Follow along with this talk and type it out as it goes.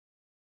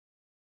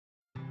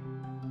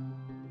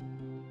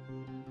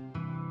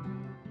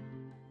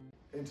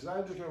and today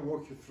I'm just going to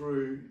walk you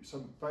through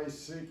some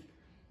basic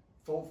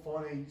fault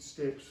finding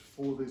steps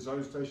for the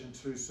Zone Station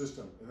 2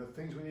 system and the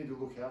things we need to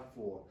look out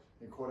for.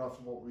 And quite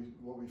often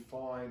what we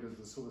find is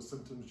the sort of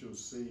symptoms you'll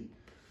see.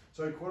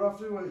 So quite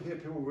often we hear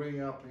people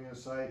ringing up and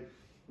say,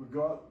 we've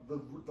got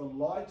the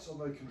lights on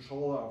the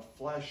controller are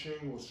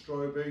flashing or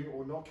strobing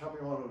or not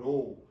coming on at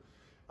all.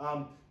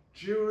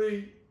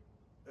 Generally,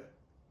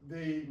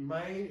 the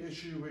main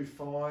issue we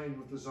find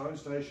with the Zone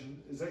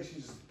Station is actually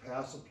just the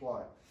power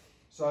supply.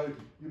 So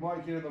you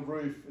might get in the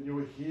roof and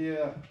you'll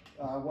hear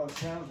what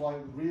sounds like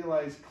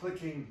relays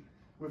clicking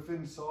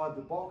within inside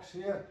the box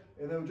here,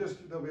 and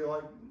they'll be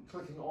like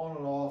clicking on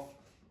and off.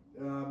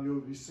 You'll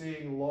be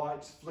seeing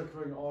lights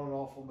flickering on and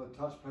off on the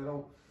touch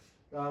panel.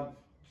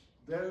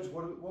 That is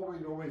what we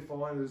normally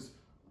find is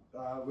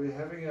we're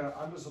having an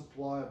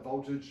undersupply of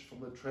voltage from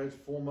the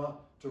transformer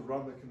to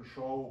run the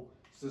control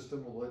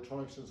system or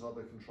electronics inside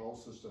the control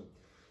system.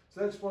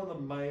 So that's one of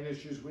the main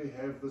issues we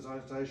have with the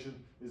Zone Station,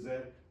 is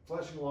that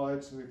flashing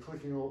lights and they're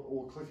clicking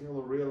or clicking on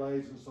the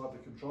relays inside the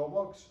control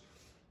box.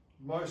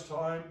 Most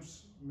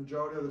times,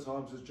 majority of the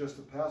times, it's just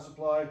the power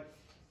supply.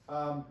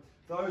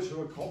 Those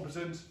who are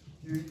competent,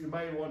 you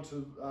may want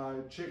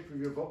to check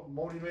with your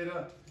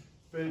multimeter,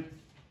 but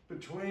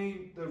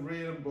between the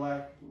red and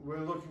black,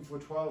 we're looking for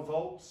 12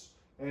 volts,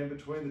 and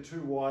between the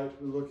two white,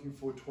 we're looking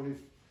for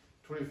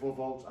 24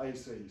 volts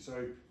AC.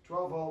 So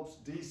 12 volts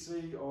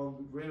DC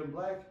on red and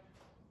black,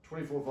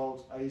 24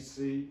 volts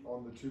AC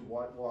on the two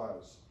white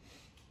wires.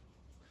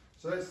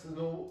 So that's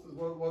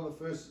one of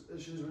the first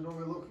issues we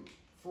normally look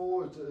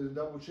for to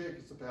double check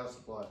is the power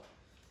supply.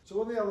 So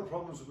one of the other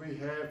problems we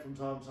have from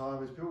time to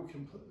time is people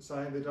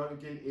saying they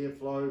don't get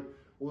airflow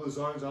or the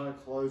zones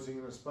aren't closing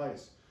in a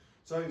space.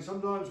 So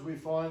sometimes we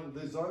find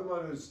that the zone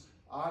motors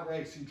aren't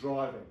actually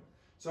driving.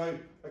 So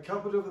a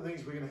couple of different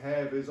things we can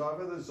have is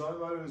either the zone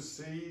motor is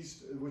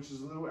seized, which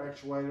is a little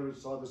actuator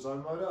inside the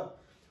zone motor,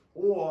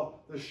 or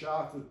the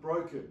shaft is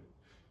broken.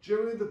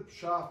 Generally the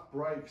shaft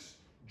breaks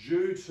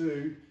due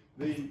to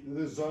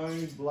the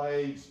zone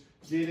blades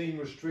getting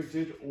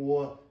restricted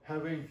or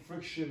having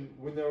friction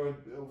when they're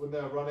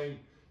running,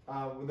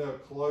 when they're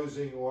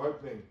closing or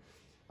opening.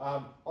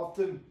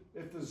 Often,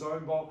 if the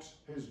zone box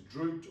has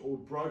drooped or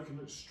broken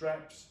its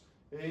straps,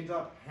 it ends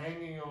up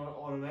hanging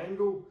on an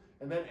angle,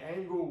 and that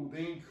angle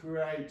then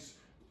creates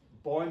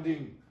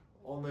binding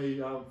on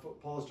the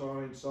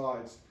polystyrene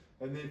sides,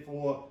 and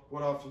therefore,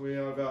 quite often we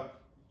either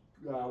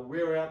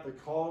wear out the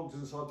cogs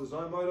inside the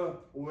zone motor,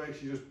 or we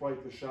actually just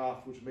break the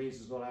shaft, which means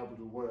it's not able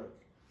to work.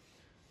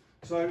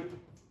 So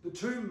the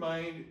two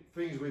main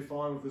things we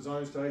find with the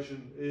Zone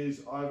Station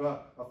is either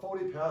a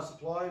faulty power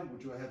supply,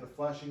 which will have the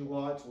flashing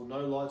lights or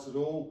no lights at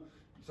all.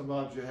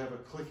 Sometimes you have a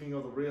clicking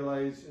of the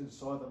relays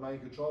inside the main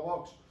control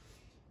box,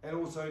 and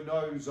also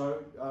no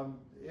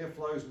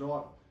airflow is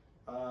not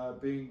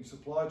being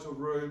supplied to a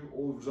room,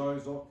 or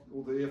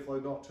the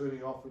airflow not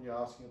turning off when you're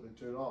asking it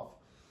to turn off.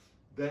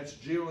 That's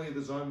generally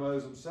the zone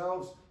motors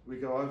themselves. We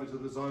go over to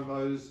the zone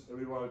motors and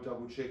we want to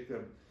double check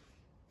them.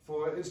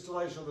 For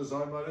installation of the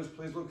zone motors,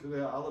 please look at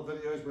our other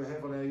videos we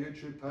have on our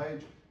YouTube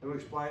page, and we'll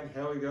explain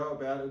how we go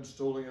about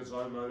installing a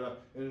zone motor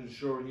and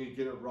ensuring you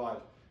get it right.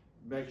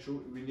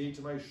 We need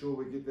to make sure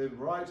we get them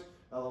right,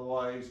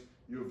 otherwise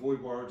you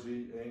avoid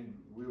warranty and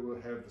we will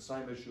have the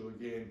same issue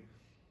again.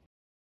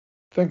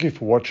 Thank you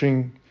for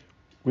watching.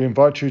 We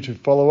invite you to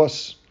follow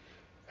us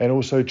and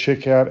also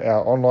check out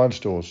our online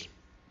stores.